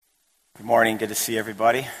Good morning. Good to see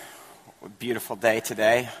everybody. A beautiful day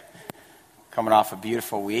today. Coming off a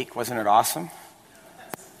beautiful week. Wasn't it awesome?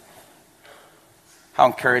 How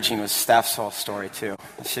encouraging was Steph's whole story, too.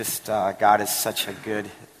 It's just, God is such a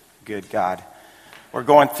good God. We're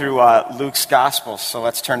going through Luke's Gospel, so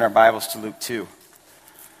let's turn our Bibles to Luke 2.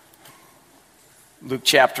 Luke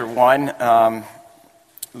chapter 1,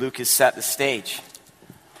 Luke has set the stage.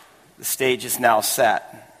 The stage is now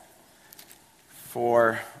set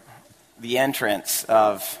for the entrance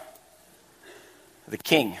of the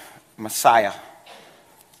King, Messiah.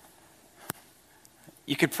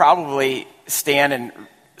 You could probably stand and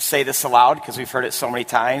say this aloud because we've heard it so many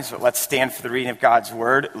times, but let's stand for the reading of God's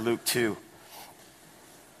Word, Luke 2. In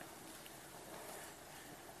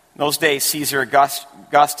those days, Caesar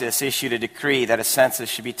Augustus issued a decree that a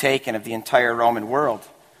census should be taken of the entire Roman world.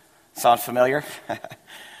 Sound familiar?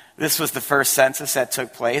 This was the first census that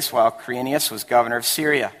took place while Quirinius was governor of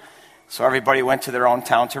Syria. So everybody went to their own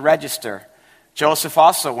town to register. Joseph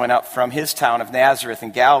also went up from his town of Nazareth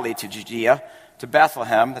in Galilee to Judea, to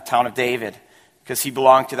Bethlehem, the town of David, because he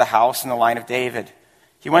belonged to the house and the line of David.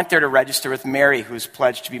 He went there to register with Mary, who was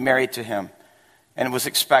pledged to be married to him, and was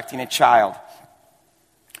expecting a child.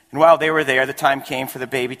 And while they were there, the time came for the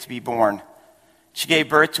baby to be born. She gave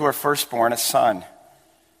birth to her firstborn, a son.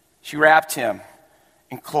 She wrapped him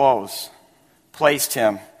in clothes, placed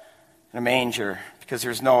him in a manger, because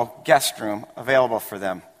there's no guest room available for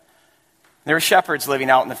them. There were shepherds living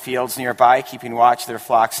out in the fields nearby, keeping watch of their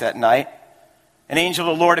flocks at night. An angel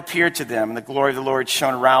of the Lord appeared to them, and the glory of the Lord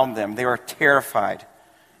shone around them. They were terrified.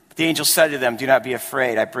 But the angel said to them, "Do not be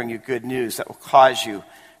afraid. I bring you good news that will cause you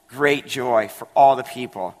great joy for all the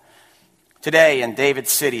people. Today in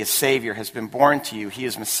David's city, a Savior has been born to you. He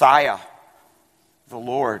is Messiah, the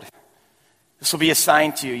Lord. This will be a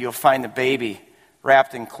sign to you. You'll find the baby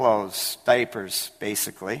wrapped in clothes, diapers,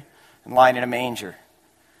 basically, and lying in a manger."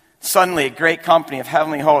 Suddenly, a great company of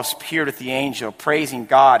heavenly hosts appeared with the angel, praising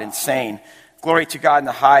God and saying, "Glory to God in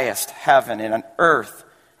the highest heaven, and on earth,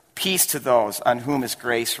 peace to those on whom his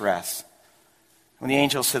grace rests." When the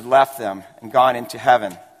angels had left them and gone into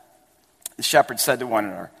heaven, the shepherds said to one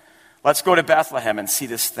another, "Let's go to Bethlehem and see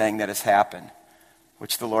this thing that has happened,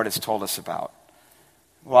 which the Lord has told us about."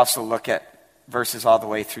 We'll also look at verses all the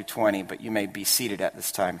way through 20, but you may be seated at this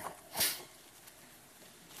time.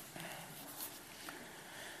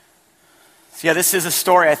 So yeah, this is a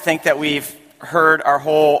story I think that we've heard our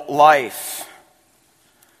whole life.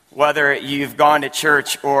 Whether you've gone to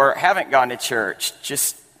church or haven't gone to church,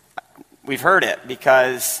 we've heard it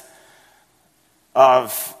because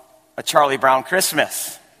of a Charlie Brown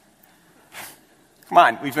Christmas. Come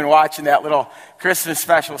on, we've been watching that little Christmas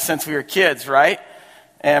special since we were kids, right?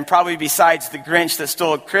 And probably besides The Grinch That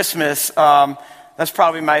Stole Christmas, that's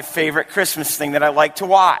probably my favorite Christmas thing that I like to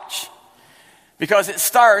watch. Because it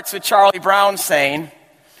starts with Charlie Brown saying,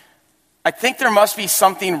 "I think there must be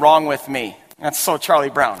something wrong with me." That's so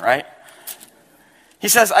Charlie Brown, right? He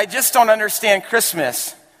says, "I just don't understand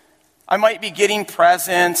Christmas. I might be getting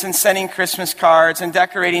presents and sending Christmas cards and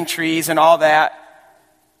decorating trees and all that,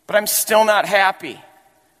 but I'm still not happy.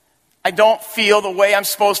 I don't feel the way I'm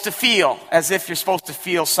supposed to feel," as if you're supposed to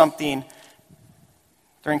feel something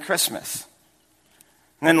during Christmas.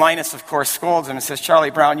 And then Linus, of course, scolds him and says, "Charlie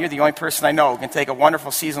Brown, you're the only person I know who can take a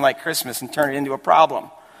wonderful season like Christmas and turn it into a problem."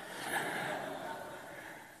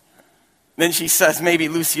 Then she says, "Maybe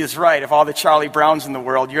Lucy is right. Of all the Charlie Browns in the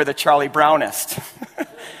world, you're the Charlie Brownest."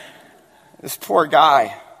 This poor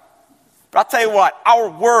guy. But I'll tell you what, our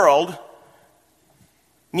world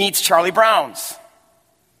needs Charlie Browns.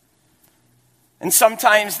 And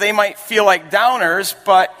sometimes they might feel like downers,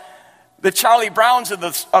 but the Charlie Browns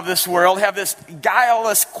of this world have this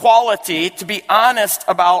guileless quality to be honest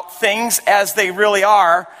about things as they really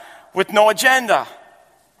are with no agenda.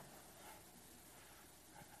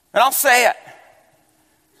 And I'll say it.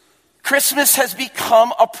 Christmas has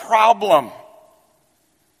become a problem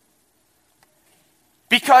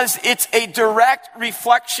because it's a direct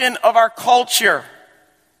reflection of our culture.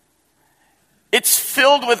 It's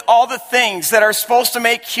filled with all the things that are supposed to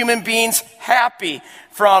make human beings happy,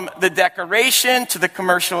 from the decoration to the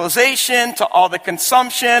commercialization to all the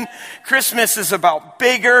consumption. Christmas is about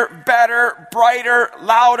bigger, better, brighter,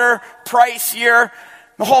 louder, pricier.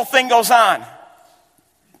 The whole thing goes on.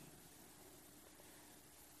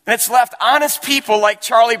 And it's left honest people like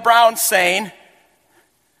Charlie Brown saying,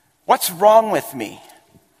 "What's wrong with me?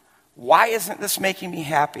 Why isn't this making me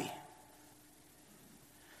happy?"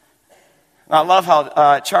 I love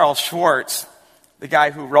how Charles Schwartz, the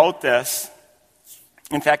guy who wrote this,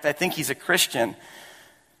 in fact, I think he's a Christian.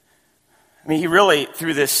 I mean, he really,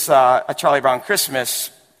 through this A Charlie Brown Christmas,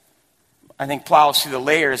 I think, plows through the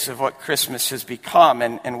layers of what Christmas has become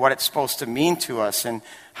and what it's supposed to mean to us and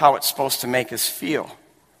how it's supposed to make us feel.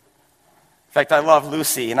 In fact, I love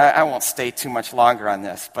Lucy, and I won't stay too much longer on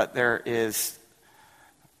this, but there is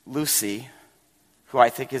Lucy, who I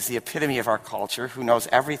think is the epitome of our culture, who knows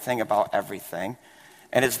everything about everything,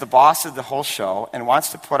 and is the boss of the whole show, and wants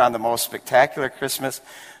to put on the most spectacular Christmas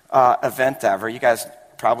event ever. You guys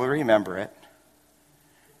probably remember it.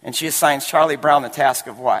 And she assigns Charlie Brown the task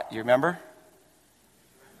of what? You remember?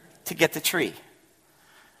 To get the tree.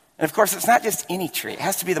 And of course, it's not just any tree. It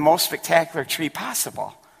has to be the most spectacular tree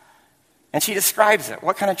possible. And she describes it.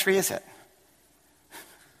 What kind of tree is it?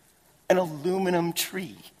 An aluminum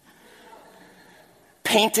tree.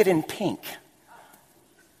 Painted in pink.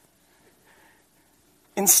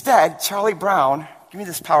 Instead, Charlie Brown, give me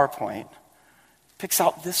this PowerPoint, picks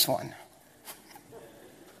out this one.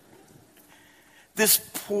 This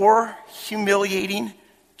poor, humiliating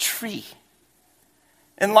tree.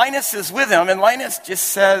 And Linus is with him, and Linus just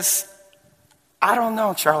says, I don't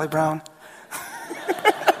know, Charlie Brown.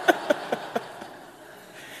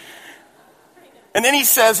 And then he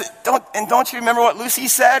says, don't you remember what Lucy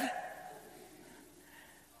said?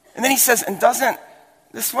 And then he says,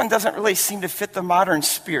 this one doesn't really seem to fit the modern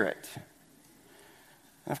spirit.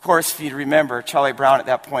 And of course, if you remember, Charlie Brown at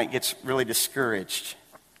that point gets really discouraged.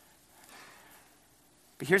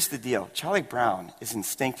 But here's the deal. Charlie Brown is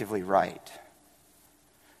instinctively right.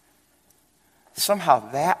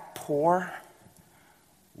 Somehow that poor,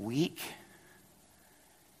 weak,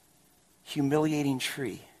 humiliating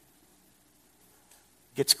tree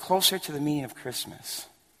gets closer to the meaning of Christmas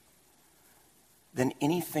than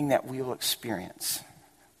anything that we will experience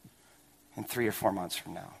in 3 or 4 months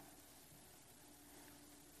from now.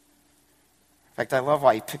 In fact, I love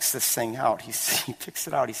why he picks this thing out. He picks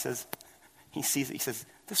it out. He says, he sees it. He says,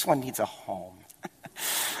 this one needs a home.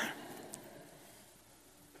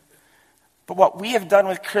 But what we have done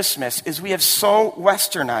with Christmas is we have so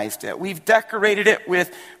westernized it. We've decorated it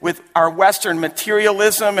with our Western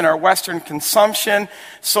materialism and our Western consumption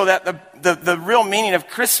so that the real meaning of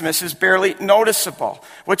Christmas is barely noticeable,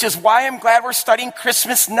 which is why I'm glad we're studying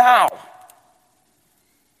Christmas now.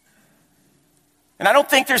 And I don't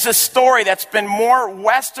think there's a story that's been more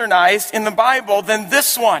westernized in the Bible than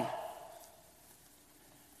this one.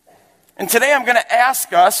 And today I'm going to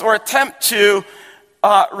ask us, or attempt to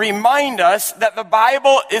remind us, that the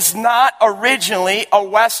Bible is not originally a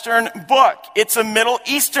Western book. It's a Middle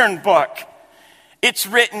Eastern book. It's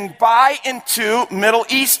written by and to Middle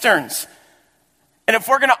Easterns. And if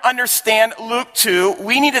we're going to understand Luke 2,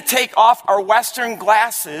 we need to take off our Western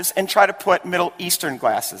glasses and try to put Middle Eastern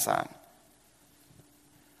glasses on.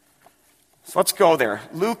 So let's go there.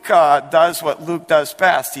 Luke does what Luke does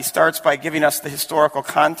best. He starts by giving us the historical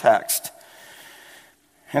context.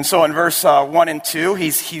 And so in verse 1 and 2,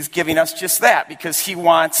 he's giving us just that, because he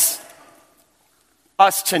wants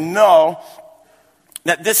us to know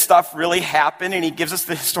that this stuff really happened, and he gives us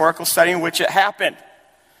the historical setting in which it happened.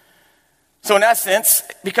 So in essence,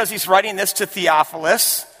 because he's writing this to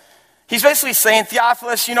Theophilus, he's basically saying,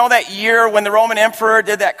 Theophilus, you know that year when the Roman emperor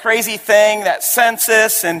did that crazy thing, that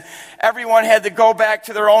census, and everyone had to go back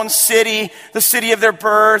to their own city, the city of their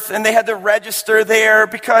birth, and they had to register there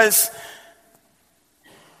because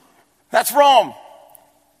that's Rome.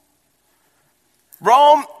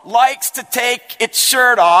 Rome likes to take its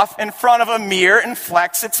shirt off in front of a mirror and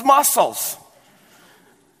flex its muscles.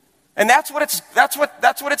 And that's what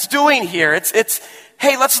it's doing here. It's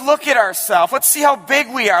hey, let's look at ourselves. Let's see how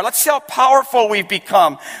big we are. Let's see how powerful we've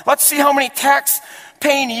become. Let's see how many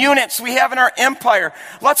tax-paying units we have in our empire.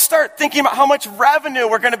 Let's start thinking about how much revenue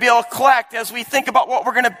we're going to be able to collect as we think about what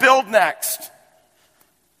we're going to build next.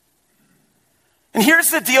 And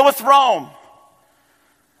here's the deal with Rome.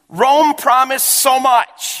 Rome promised so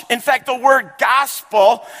much. In fact, the word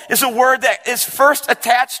gospel is a word that is first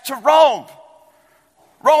attached to Rome.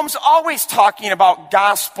 Rome's always talking about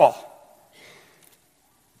gospel.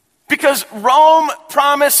 Because Rome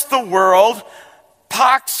promised the world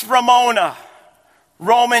Pax Romana,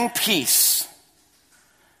 Roman peace.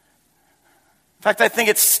 In fact, I think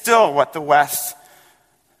it's still what the West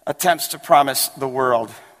attempts to promise the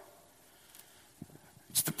world.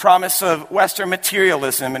 It's the promise of Western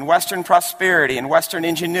materialism and Western prosperity and Western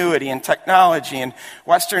ingenuity and technology and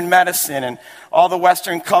Western medicine and all the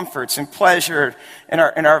Western comforts and pleasure in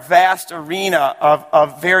our vast arena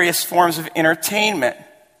of various forms of entertainment.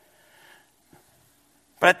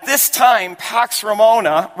 But at this time, Pax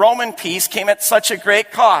Romana, Roman peace, came at such a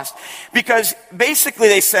great cost. Because basically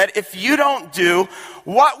they said, if you don't do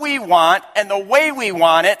what we want and the way we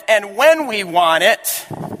want it and when we want it,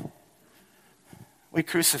 we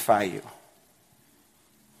crucify you.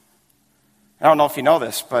 I don't know if you know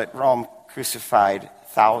this, but Rome crucified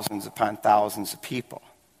thousands upon thousands of people.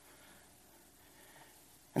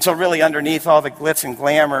 And so really underneath all the glitz and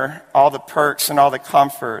glamour, all the perks and all the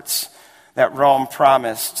comforts that Rome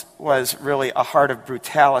promised was really a heart of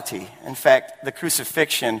brutality. In fact, the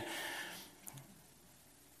crucifixion,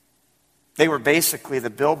 they were basically the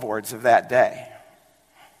billboards of that day.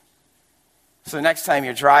 So the next time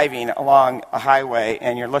you're driving along a highway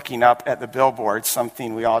and you're looking up at the billboard,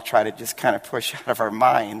 something we all try to just kind of push out of our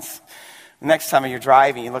minds. The next time you're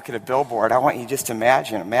driving, you look at a billboard, I want you to just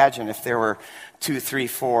imagine if there were 2, 3,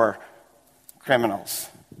 4 criminals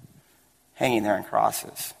hanging there on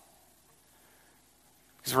crosses.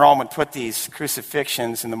 Because Rome would put these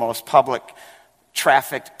crucifixions in the most public,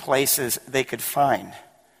 trafficked places they could find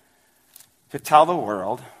to tell the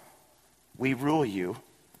world, we rule you,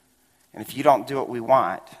 and if you don't do what we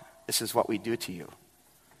want, this is what we do to you.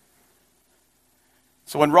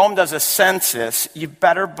 So when Rome does a census, you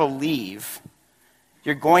better believe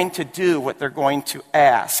you're going to do what they're going to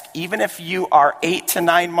ask. Even if you are 8 to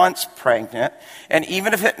 9 months pregnant, and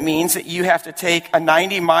even if it means that you have to take a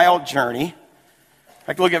 90-mile journey.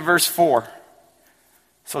 Like, look at verse 4.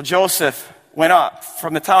 So Joseph went up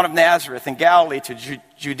from the town of Nazareth in Galilee to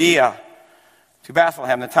Judea, to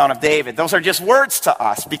Bethlehem, the town of David. Those are just words to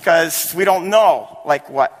us because we don't know, like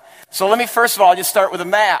what. So let me first of all just start with a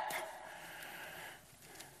map.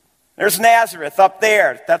 There's Nazareth up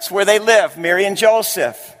there. That's where they live, Mary and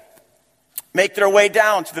Joseph. Make their way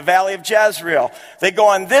down to the valley of Jezreel. They go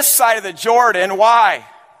on this side of the Jordan. Why?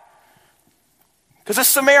 Because it's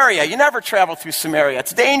Samaria. You never travel through Samaria.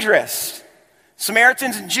 It's dangerous.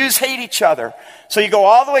 Samaritans and Jews hate each other. So you go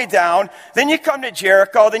all the way down, then you come to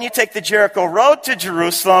Jericho, then you take the Jericho road to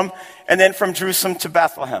Jerusalem, and then from Jerusalem to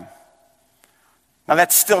Bethlehem. Now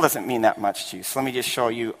that still doesn't mean that much to you, so let me just show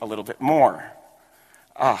you a little bit more.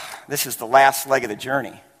 This is the last leg of the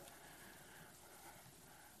journey.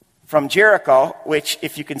 From Jericho, which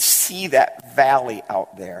if you can see that valley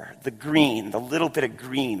out there, the green, the little bit of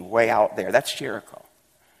green way out there, that's Jericho.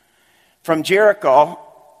 From Jericho,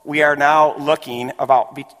 we are now looking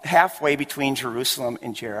about halfway between Jerusalem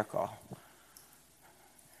and Jericho.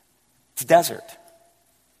 It's desert.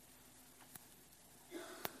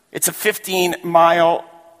 It's a 15-mile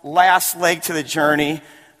last leg to the journey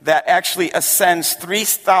that actually ascends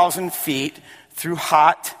 3,000 feet through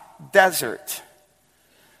hot desert.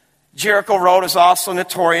 Jericho Road is also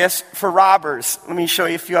notorious for robbers. Let me show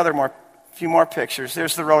you a few more pictures.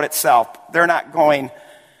 There's the road itself. They're not going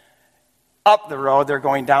up the road, they're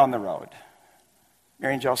going down the road.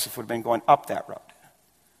 Mary and Joseph would have been going up that road.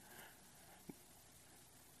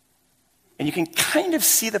 And you can kind of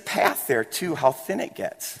see the path there too, how thin it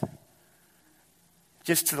gets.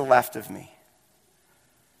 Just to the left of me.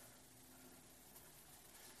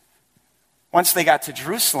 Once they got to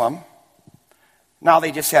Jerusalem, now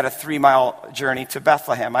they just had a 3-mile journey to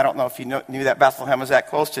Bethlehem. I don't know if you knew that Bethlehem was that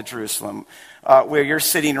close to Jerusalem. Where you're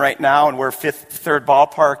sitting right now and where Fifth Third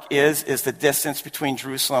Ballpark is the distance between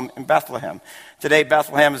Jerusalem and Bethlehem. Today,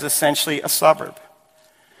 Bethlehem is essentially a suburb.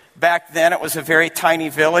 Back then, it was a very tiny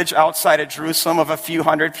village outside of Jerusalem of a few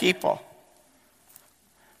hundred people.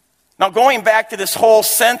 Now, going back to this whole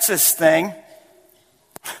census thing,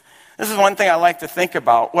 this is one thing I like to think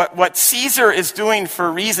about. What Caesar is doing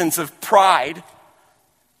for reasons of pride,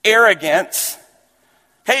 arrogance,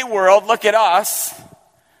 hey world, look at us.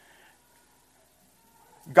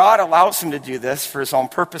 God allows him to do this for his own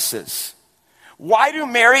purposes. Why do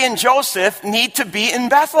Mary and Joseph need to be in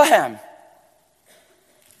Bethlehem?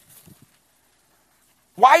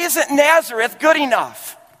 Why isn't Nazareth good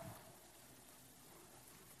enough?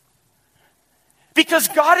 Because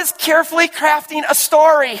God is carefully crafting a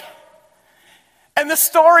story. And the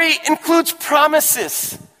story includes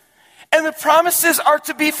promises. And the promises are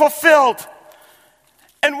to be fulfilled.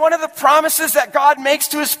 And one of the promises that God makes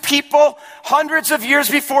to his people hundreds of years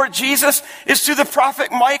before Jesus is through the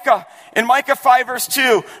prophet Micah. In Micah 5 verse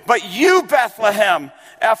 2, but you, Bethlehem,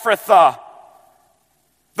 Ephrathah,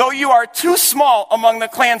 though you are too small among the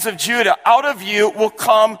clans of Judah, out of you will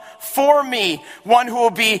come for me one who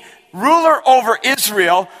will be ruler over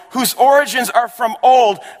Israel, whose origins are from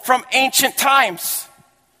old, from ancient times.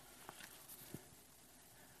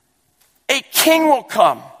 A king will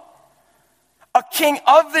come. A king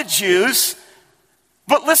of the Jews.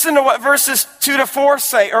 But listen to what verses 2 to 4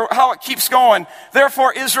 say, or how it keeps going.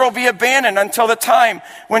 Therefore Israel be abandoned until the time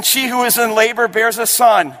when she who is in labor bears a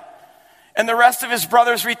son, and the rest of his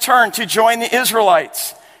brothers return to join the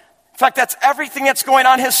Israelites. In fact, that's everything that's going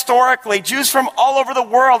on historically. Jews from all over the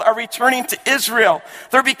world are returning to Israel.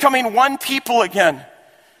 They're becoming one people again.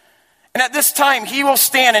 And at this time, he will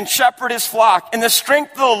stand and shepherd his flock in the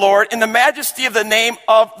strength of the Lord, in the majesty of the name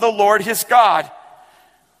of the Lord his God.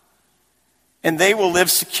 And they will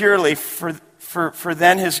live securely, for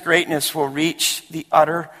then his greatness will reach the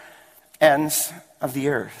utter ends of the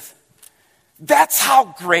earth. That's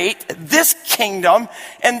how great this kingdom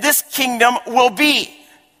and this kingdom will be.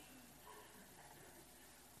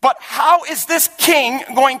 But how is this king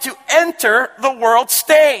going to enter the world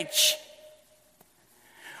stage?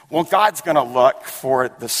 Well, God's going to look for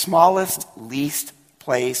the smallest, least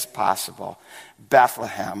place possible,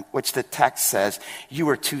 Bethlehem, which the text says, you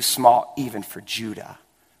are too small even for Judah.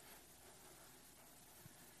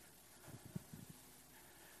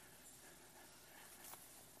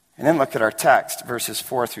 And then look at our text, verses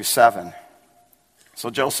 4 through 7. So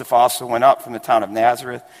Joseph also went up from the town of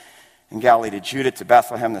Nazareth in Galilee to Judah, to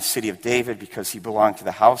Bethlehem, the city of David, because he belonged to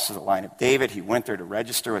the house of the line of David. He went there to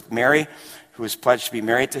register with Mary, who was pledged to be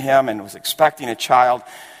married to him and was expecting a child.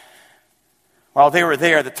 While they were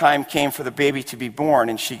there, the time came for the baby to be born,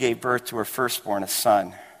 and she gave birth to her firstborn, a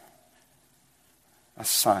son. A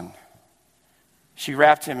son. She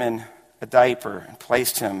wrapped him in a diaper and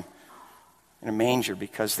placed him in a manger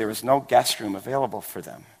because there was no guest room available for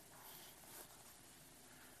them.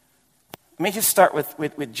 Let me just start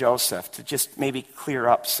with Joseph to just maybe clear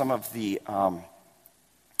up some of the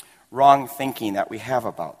wrong thinking that we have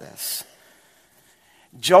about this.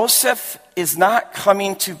 Joseph is not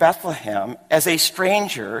coming to Bethlehem as a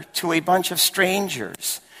stranger to a bunch of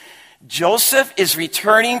strangers. Joseph is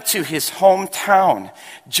returning to his hometown.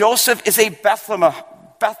 Joseph is a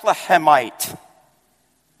Bethlehemite.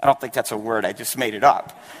 I don't think that's a word, I just made it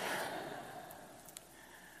up.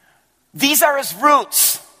 These are his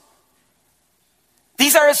roots.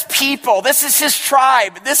 These are his people. This is his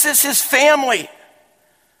tribe. This is his family.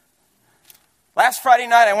 Last Friday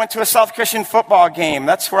night, I went to a South Christian football game.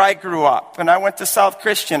 That's where I grew up. And I went to South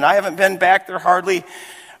Christian. I haven't been back there hardly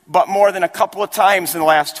but more than a couple of times in the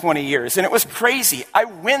last 20 years. And it was crazy. I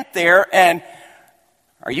went there and,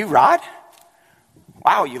 are you Rod?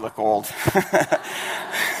 Wow, you look old.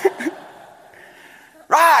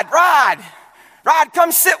 Rod,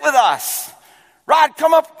 come sit with us. Rod,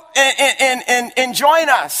 come up and join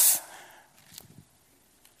us.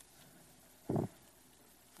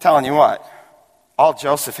 Telling you what, all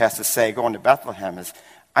Joseph has to say going to Bethlehem is,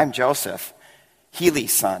 I'm Joseph,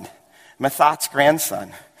 Heli's son, Mathat's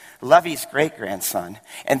grandson, Levi's great-grandson.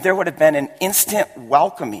 And there would have been an instant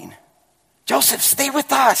welcoming. Joseph, stay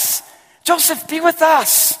with us. Joseph, be with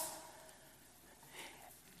us.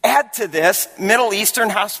 Add to this Middle Eastern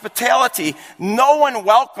hospitality. No one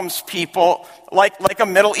welcomes people like a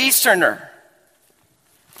Middle Easterner.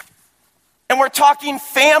 And we're talking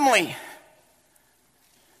family.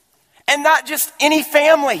 And not just any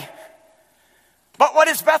family. But what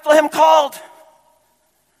is Bethlehem called?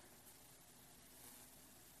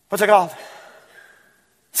 What's it called?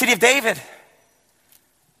 City of David.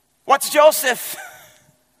 What's Joseph?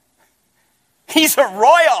 He's a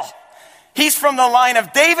royal. He's from the line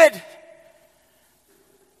of David.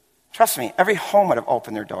 Trust me, every home would have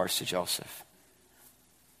opened their doors to Joseph.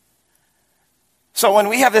 So when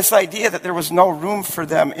we have this idea that there was no room for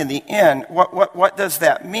them in the inn, what does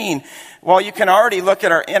that mean? Well, you can already look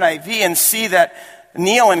at our NIV and see that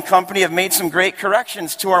Neil and company have made some great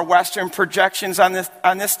corrections to our Western projections on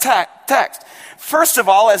this text. First of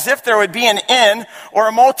all, as if there would be an inn or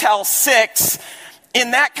a Motel 6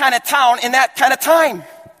 in that kind of town, in that kind of time.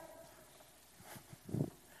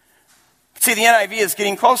 See, the NIV is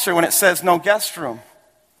getting closer when it says no guest room.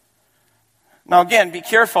 Now again, be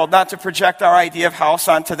careful not to project our idea of house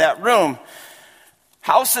onto that room.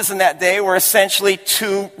 Houses in that day were essentially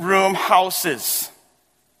 2-room houses.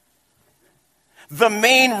 The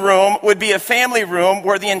main room would be a family room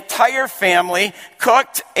where the entire family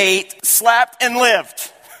cooked, ate, slept, and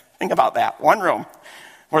lived. Think about that. One room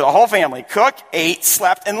where the whole family cooked, ate,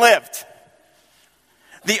 slept, and lived.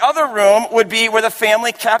 The other room would be where the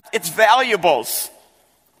family kept its valuables,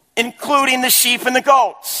 including the sheep and the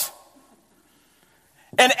goats.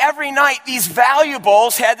 And every night, these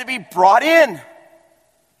valuables had to be brought in.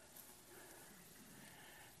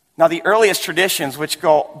 Now, the earliest traditions, which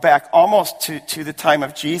go back almost to the time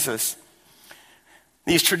of Jesus,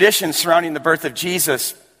 these traditions surrounding the birth of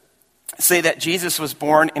Jesus say that Jesus was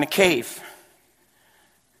born in a cave.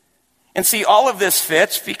 And see, all of this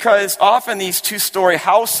fits because often these 2-story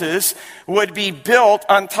houses would be built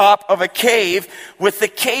on top of a cave, with the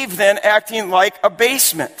cave then acting like a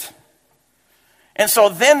basement. And so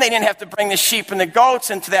then they didn't have to bring the sheep and the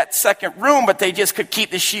goats into that second room, but they just could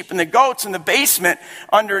keep the sheep and the goats in the basement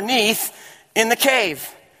underneath in the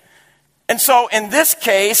cave. And so in this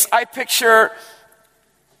case, I picture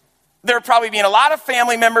there probably being a lot of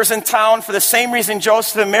family members in town for the same reason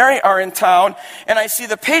Joseph and Mary are in town. And I see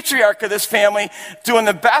the patriarch of this family doing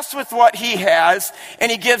the best with what he has, and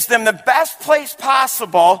he gives them the best place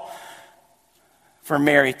possible for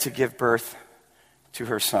Mary to give birth to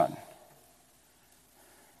her son.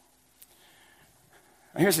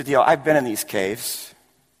 Now, here's the deal. I've been in these caves.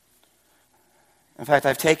 In fact,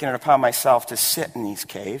 I've taken it upon myself to sit in these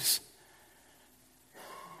caves.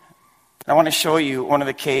 I want to show you one of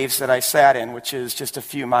the caves that I sat in, which is just a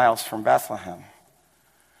few miles from Bethlehem.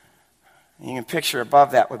 You can picture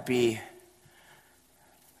above that would be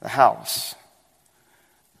the house.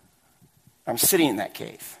 I'm sitting in that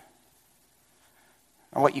cave.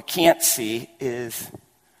 And what you can't see is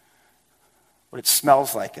what it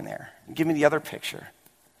smells like in there. Give me the other picture.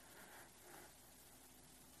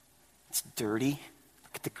 It's dirty.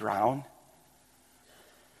 Look at the ground.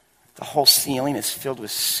 The whole ceiling is filled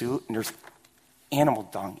with soot, and there's animal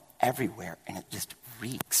dung everywhere, and it just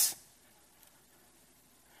reeks.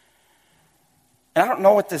 And I don't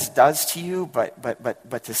know what this does to you,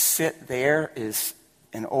 but to sit there is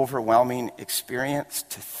an overwhelming experience.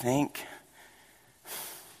 To think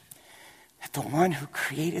that the one who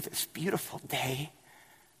created this beautiful day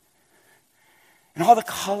and all the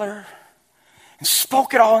color and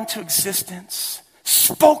spoke it all into existence,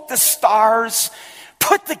 spoke the stars,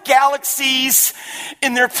 put the galaxies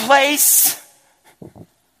in their place.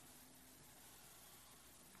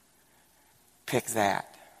 Pick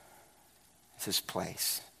that as his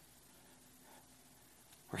place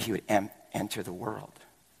where he would enter the world.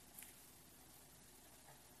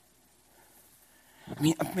 I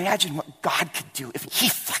mean, imagine what God could do if he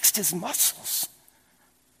flexed his muscles.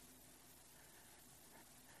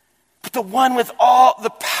 But the one with all the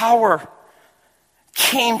power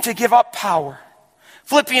came to give up power.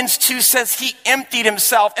 Philippians 2 says he emptied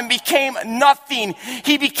himself and became nothing.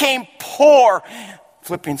 He became poor.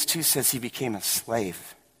 Philippians 2 says he became a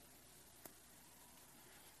slave.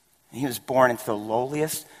 And he was born into the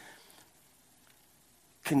lowliest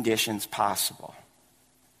conditions possible.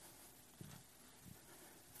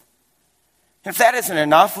 And if that isn't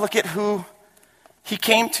enough, look at who he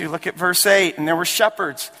came to. Look at verse 8. And there were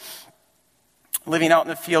shepherds living out in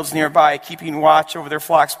the fields nearby, keeping watch over their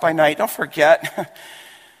flocks by night. Don't forget,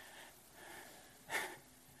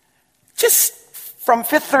 just from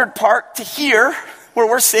Fifth Third Park to here, where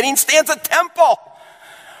we're sitting, stands a temple.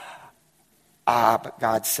 But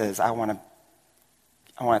God says, I want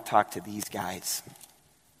to talk to these guys.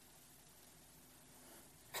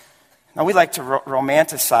 Now, we like to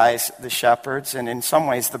romanticize the shepherds, and in some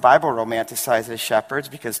ways the Bible romanticizes shepherds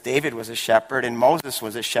because David was a shepherd and Moses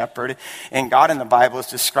was a shepherd, and God in the Bible is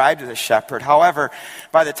described as a shepherd. However,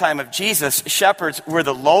 by the time of Jesus, shepherds were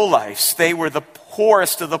the lowlifes. They were the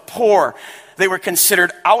poorest of the poor. They were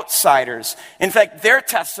considered outsiders. In fact, their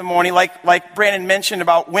testimony, like Brandon mentioned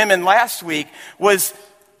about women last week, was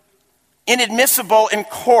inadmissible in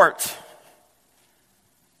court.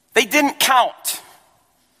 They didn't count.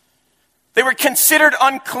 They were considered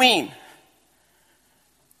unclean.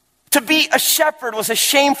 To be a shepherd was a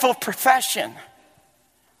shameful profession.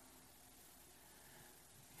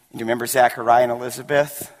 You remember Zachariah and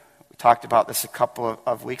Elizabeth? We talked about this a couple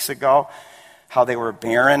of weeks ago, how they were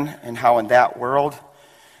barren and how in that world,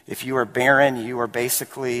 if you were barren, you were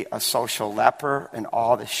basically a social leper and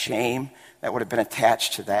all the shame that would have been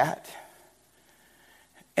attached to that.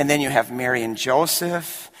 And then you have Mary and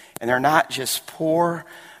Joseph, and they're not just poor,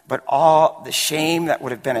 but all the shame that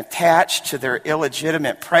would have been attached to their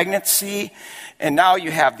illegitimate pregnancy. And now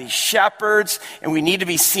you have these shepherds, and we need to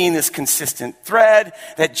be seeing this consistent thread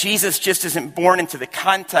that Jesus just isn't born into the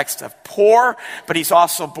context of poor, but he's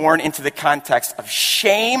also born into the context of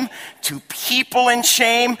shame, to people in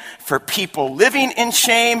shame, for people living in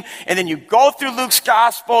shame. And then you go through Luke's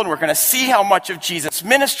gospel, and we're going to see how much of Jesus'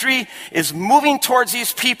 ministry is moving towards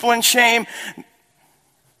these people in shame.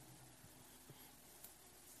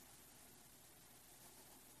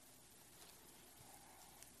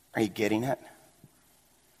 Are you getting it?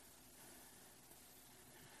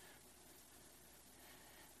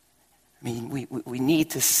 I mean, we need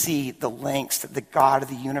to see the lengths that the God of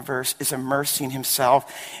the universe is immersing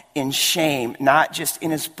himself in shame, not just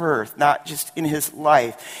in his birth, not just in his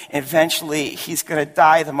life. And eventually, he's going to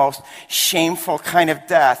die the most shameful kind of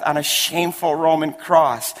death on a shameful Roman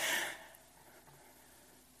cross.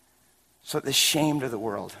 So that the shamed of the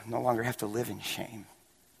world no longer have to live in shame.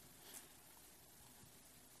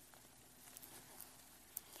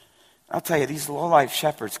 I'll tell you, these low-life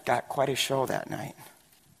shepherds got quite a show that night.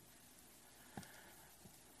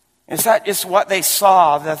 Is that just what they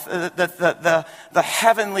saw, the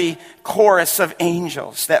heavenly chorus of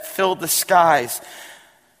angels that filled the skies?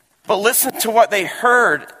 But listen to what they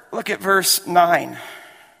heard. Look at verse 9.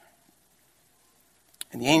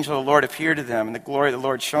 And the angel of the Lord appeared to them, and the glory of the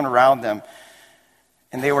Lord shone around them.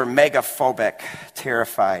 And they were megaphobic,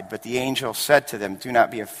 terrified. But the angel said to them, do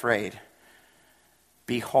not be afraid.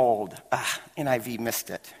 Behold, NIV missed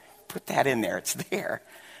it. Put that in there, it's there.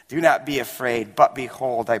 Do not be afraid, but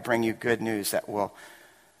behold, I bring you good news that will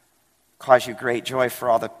cause you great joy for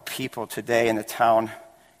all the people today in the town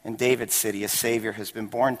in David's city. A Savior has been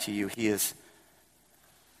born to you. He is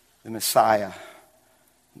the Messiah,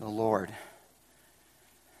 the Lord.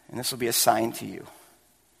 And this will be a sign to you.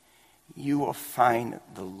 You will find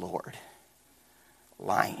the Lord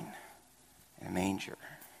lying in a manger.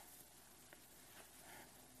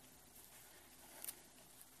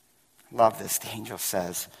 Love this. The angel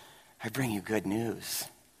says, I bring you good news.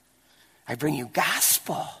 I bring you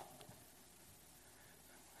gospel.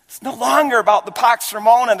 It's no longer about the Pax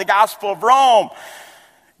Romana, the gospel of Rome.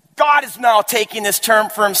 God is now taking this term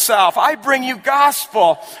for himself. I bring you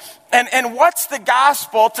gospel. And what's the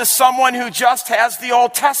gospel to someone who just has the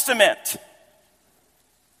Old Testament?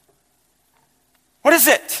 What is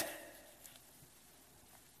it?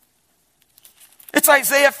 It's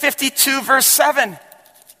Isaiah 52, verse 7.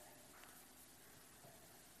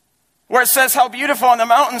 Where it says, how beautiful on the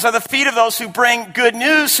mountains are the feet of those who bring good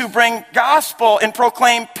news, who bring gospel and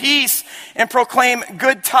proclaim peace and proclaim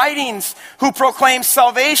good tidings, who proclaim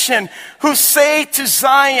salvation, who say to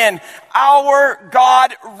Zion, our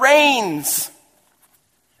God reigns.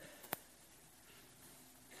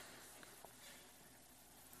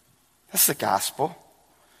 That's the gospel.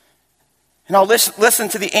 And I'll listen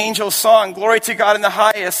to the angel's song, glory to God in the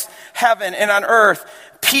highest heaven and on earth,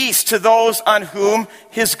 peace to those on whom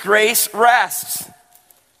his grace rests.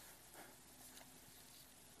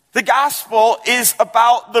 The gospel is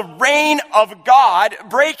about the reign of God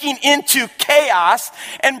breaking into chaos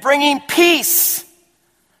and bringing peace.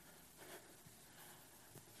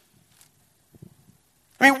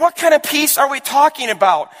 I mean, what kind of peace are we talking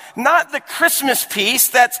about? Not the Christmas peace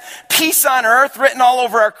that's peace on earth written all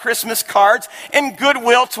over our Christmas cards and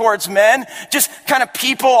goodwill towards men. Just kind of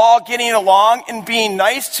people all getting along and being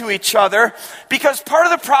nice to each other. Because part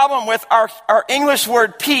of the problem with our English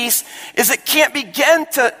word peace is it can't begin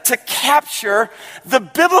to capture the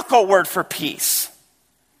biblical word for peace.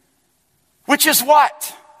 Which is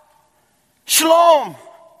what? Shalom.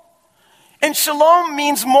 And shalom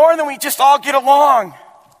means more than we just all get along.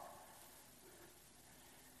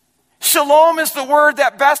 Shalom is the word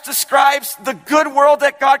that best describes the good world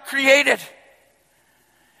that God created.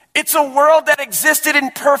 It's a world that existed in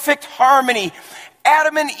perfect harmony.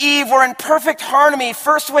 Adam and Eve were in perfect harmony,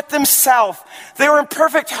 first with themselves. They were in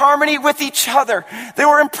perfect harmony with each other. They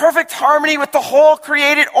were in perfect harmony with the whole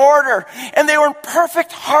created order. And they were in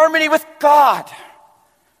perfect harmony with God.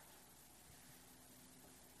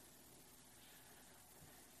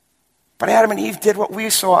 But Adam and Eve did what we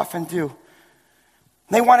so often do.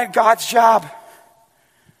 They wanted God's job.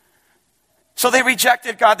 So they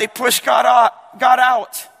rejected God. They pushed God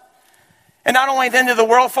out. And not only then did the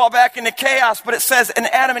world fall back into chaos, but it says, and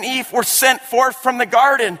Adam and Eve were sent forth from the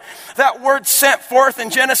garden. That word sent forth in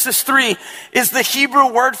Genesis 3 is the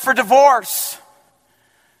Hebrew word for divorce.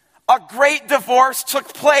 A great divorce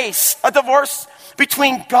took place. A divorce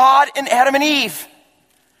between God and Adam and Eve.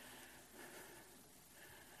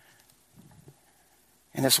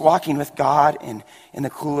 And this walking with God in the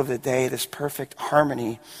cool of the day, this perfect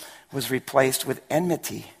harmony was replaced with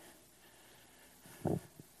enmity. And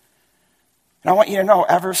I want you to know,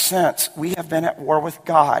 ever since, we have been at war with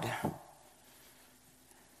God.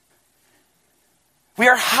 We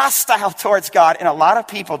are hostile towards God, and a lot of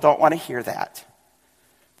people don't want to hear that.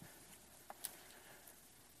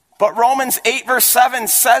 But Romans 8 verse 7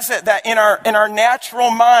 says it, that in our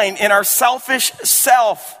natural mind, in our selfish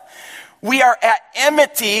self, we are at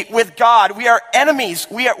enmity with God. We are enemies.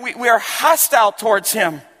 We are hostile towards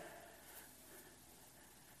him.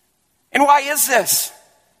 And why is this?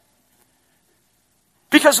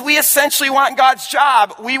 Because we essentially want God's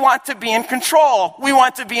job. We want to be in control. We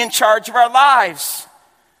want to be in charge of our lives.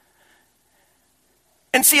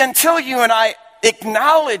 And see, until you and I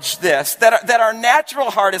acknowledge this, that our natural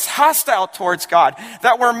heart is hostile towards God,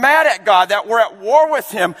 that we're mad at God, that we're at war with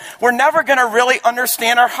him, we're never going to really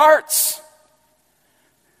understand our hearts.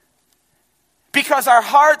 Because our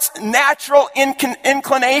heart's natural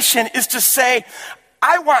inclination is to say,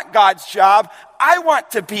 I want God's job, I want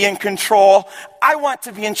to be in control, I want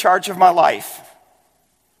to be in charge of my life.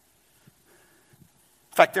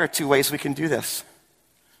 In fact, there are two ways we can do this.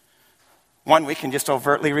 One, we can just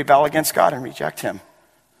overtly rebel against God and reject him.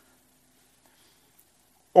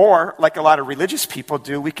 Or, like a lot of religious people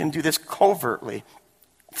do, we can do this covertly.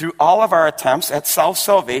 Through all of our attempts at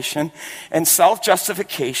self-salvation and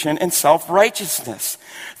self-justification and self-righteousness.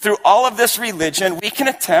 Through all of this religion, we can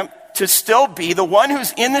attempt to still be the one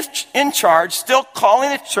who's in charge, still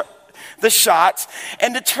calling the shots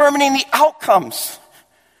and determining the outcomes.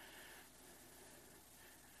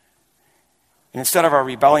 And instead of our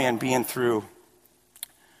rebellion being through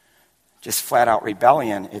just flat-out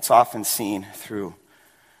rebellion, it's often seen through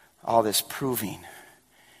all this proving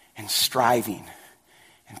and striving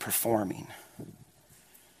and performing.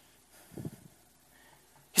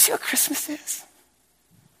 You see what Christmas is?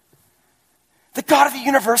 The God of the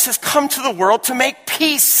universe has come to the world to make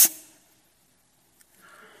peace.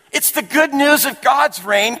 It's the good news of God's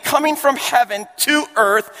reign coming from heaven to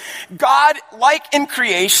earth. God, like in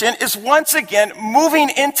creation, is once again moving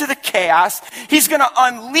into the chaos. He's going to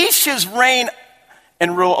unleash his reign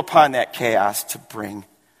and rule upon that chaos to bring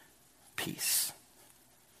peace.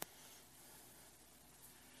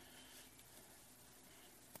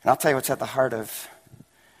 And I'll tell you what's at the heart of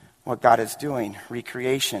what God is doing.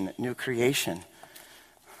 Recreation, new creation.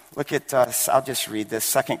 Look at, I'll just read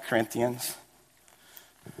this, 2 Corinthians.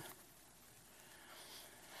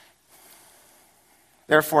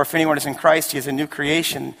 Therefore, if anyone is in Christ, he is a new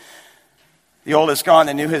creation. The old is gone,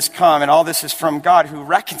 the new has come, and all this is from God, who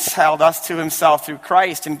reconciled us to himself through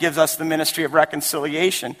Christ and gives us the ministry of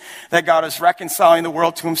reconciliation. That God is reconciling the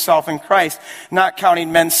world to himself in Christ, not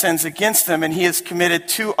counting men's sins against them, and he has committed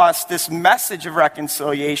to us this message of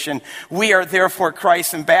reconciliation. We are therefore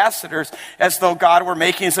Christ's ambassadors, as though God were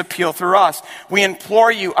making his appeal through us. We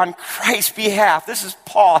implore you on Christ's behalf. This is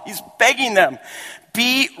Paul. He's begging them.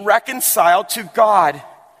 Be reconciled to God.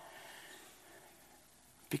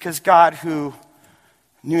 Because God, who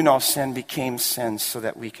knew no sin, became sin so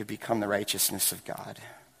that we could become the righteousness of God.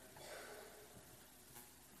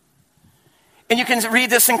 And you can read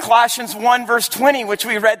this in Colossians 1, verse 20, which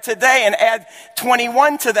we read today, and add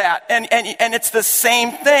 21 to that. And it's the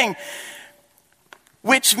same thing.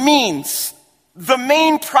 Which means the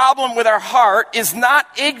main problem with our heart is not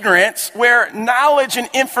ignorance, where knowledge and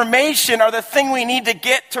information are the thing we need to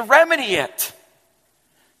get to remedy it.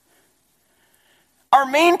 Our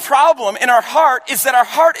main problem in our heart is that our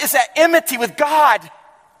heart is at enmity with God,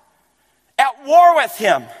 at war with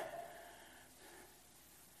him.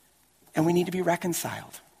 And we need to be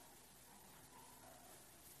reconciled.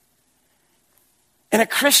 And a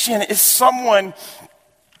Christian is someone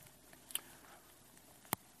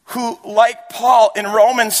who, like Paul in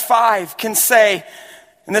Romans 5, can say,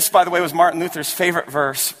 and this, by the way, was Martin Luther's favorite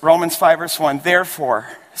verse, Romans 5, verse 1, therefore,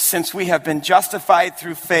 since we have been justified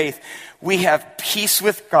through faith, we have peace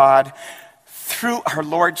with God through our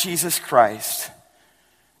Lord Jesus Christ.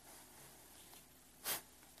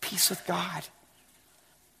 Peace with God.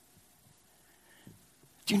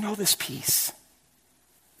 Do you know this peace?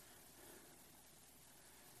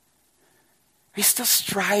 Are you still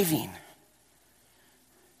striving?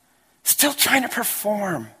 Still trying to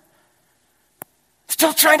perform?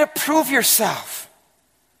 Still trying to prove yourself?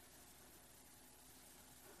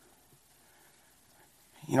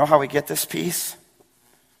 You know how we get this peace?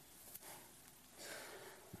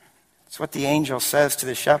 It's what the angel says to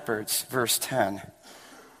the shepherds, verse 10.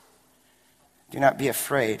 Do not be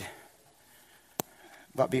afraid,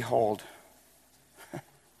 but behold. Of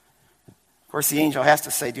course, the angel has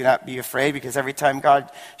to say, do not be afraid, because every time God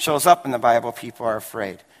shows up in the Bible, people are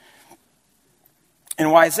afraid. And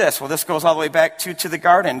why is this? Well, this goes all the way back to the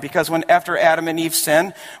garden, because when after Adam and Eve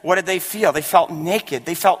sinned, what did they feel? They felt naked.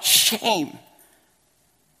 They felt shame.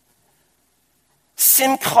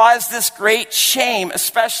 Sin caused this great shame,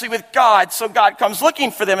 especially with God. So God comes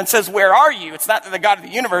looking for them and says, where are you? It's not that the God of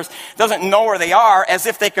the universe doesn't know where they are, as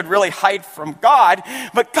if they could really hide from God.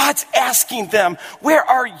 But God's asking them, where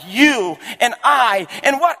are you and I?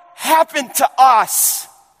 And what happened to us?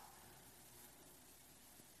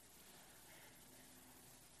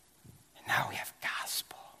 And now we have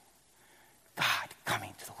gospel. God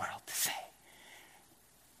coming to the world to say,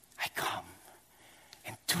 I come,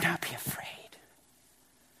 and do not be afraid.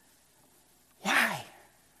 Why?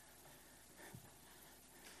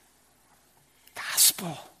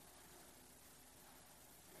 Gospel.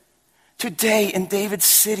 Today in David's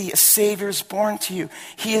city, a Savior is born to you.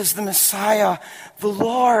 He is the Messiah, the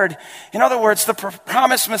Lord. In other words, the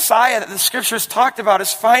promised Messiah that the scriptures talked about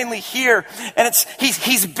is finally here. And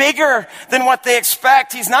he's bigger than what they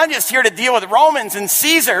expect. He's not just here to deal with Romans and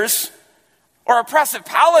Caesars or oppressive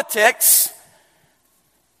politics.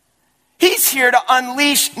 He's here to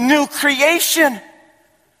unleash new creation.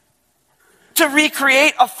 to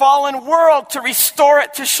recreate a fallen world, to restore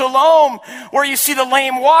it to shalom, where you see the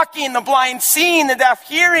lame walking, the blind seeing, the deaf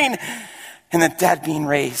hearing, and the dead being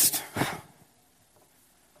raised.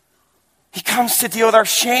 He comes to deal with our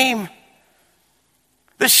shame.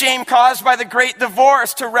 The shame caused by the great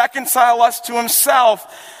divorce, to reconcile us to himself.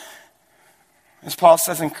 As Paul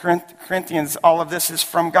says in Corinthians, all of this is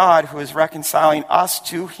from God, who is reconciling us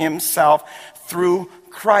to himself through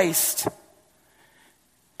Christ.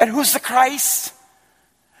 And who's the Christ?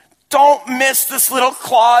 Don't miss this little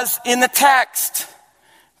clause in the text.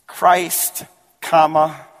 Christ,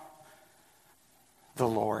 comma, the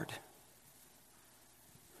Lord.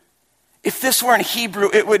 If this were in Hebrew,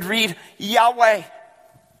 it would read Yahweh.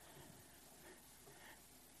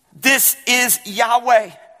 This is Yahweh,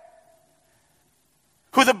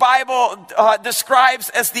 who the Bible describes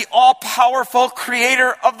as the all-powerful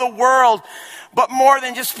creator of the world. But more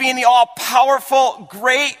than just being the all-powerful,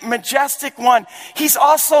 great, majestic one, he's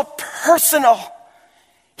also personal.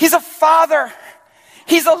 He's a father.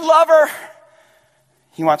 He's a lover.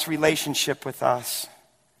 He wants relationship with us.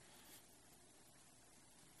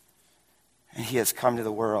 And he has come to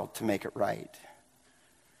the world to make it right.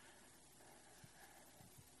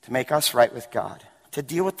 To make us right with God. To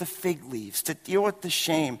deal with the fig leaves, to deal with the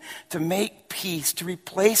shame, to make peace, to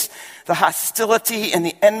replace the hostility and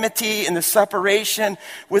the enmity and the separation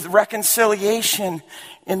with reconciliation.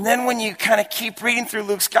 And then when you kind of keep reading through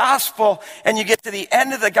Luke's gospel and you get to the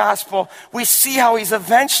end of the gospel, we see how he's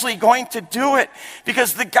eventually going to do it,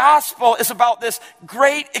 because the gospel is about this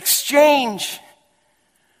great exchange.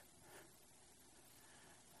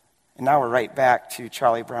 And now we're right back to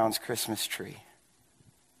Charlie Brown's Christmas tree.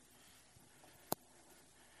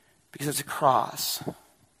 Because it's a cross.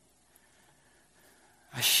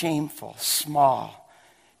 A shameful, small,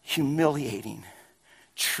 humiliating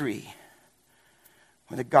tree.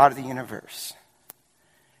 When the God of the universe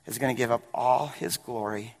is going to give up all his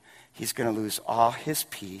glory. He's going to lose all his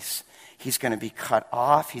peace. He's going to be cut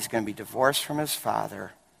off. He's going to be divorced from his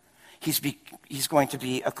father. He's going to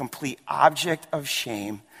be a complete object of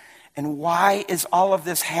shame. And why is all of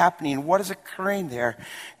this happening? What is occurring there?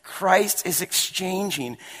 Christ is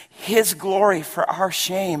exchanging his glory for our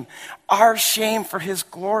shame for his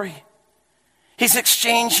glory. He's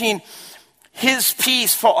exchanging his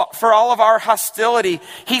peace for all of our hostility.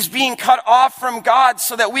 He's being cut off from God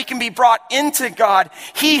so that we can be brought into God.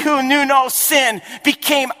 He who knew no sin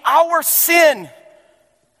became our sin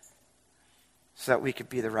so that we could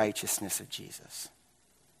be the righteousness of Jesus.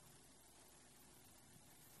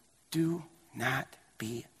 Do not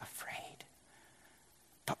be afraid,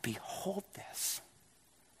 but behold this.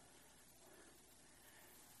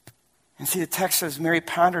 And see, the text says, Mary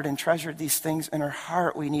pondered and treasured these things in her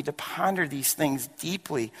heart. We need to ponder these things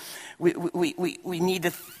deeply. We need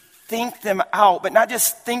to think them out, but not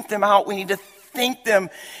just think them out. We need to think them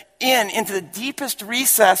into the deepest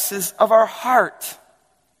recesses of our heart.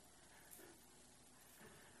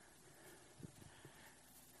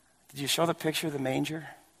 Did you show the picture of the manger?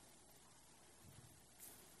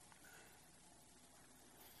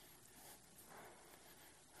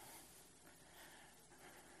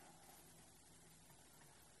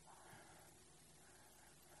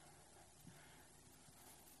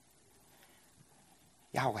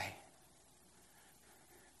 Yahweh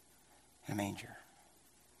in a manger.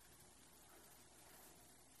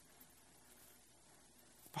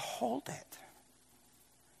 Behold it.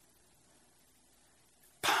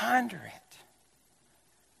 Ponder it.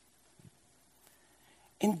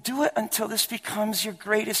 And do it until this becomes your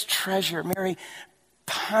greatest treasure. Mary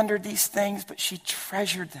pondered these things, but she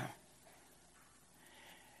treasured them.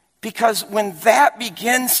 Because when that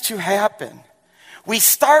begins to happen, we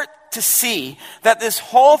start to see that this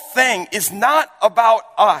whole thing is not about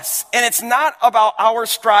us, and it's not about our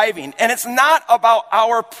striving, and it's not about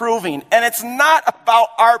our proving, and it's not about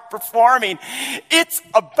our performing. It's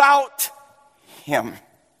about him.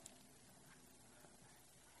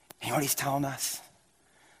 You know what he's telling us?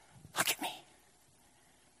 Look at me.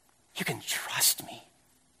 You can trust me.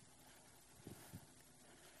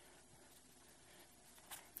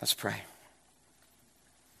 Let's pray.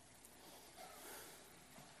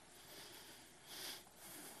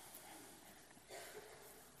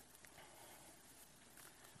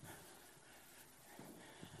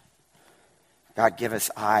 God, give us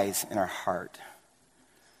eyes in our heart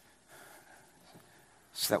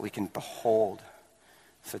so that we can behold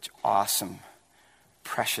such awesome,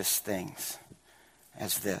 precious things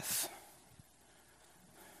as this.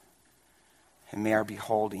 And may our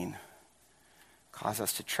beholding cause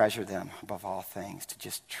us to treasure them above all things, to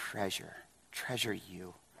just treasure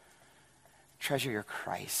you. Treasure your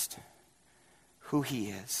Christ. who he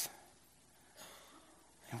is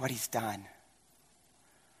and what he's done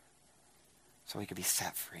so we could be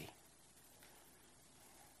set free.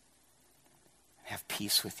 Have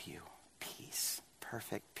peace with you. Peace.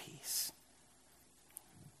 Perfect peace.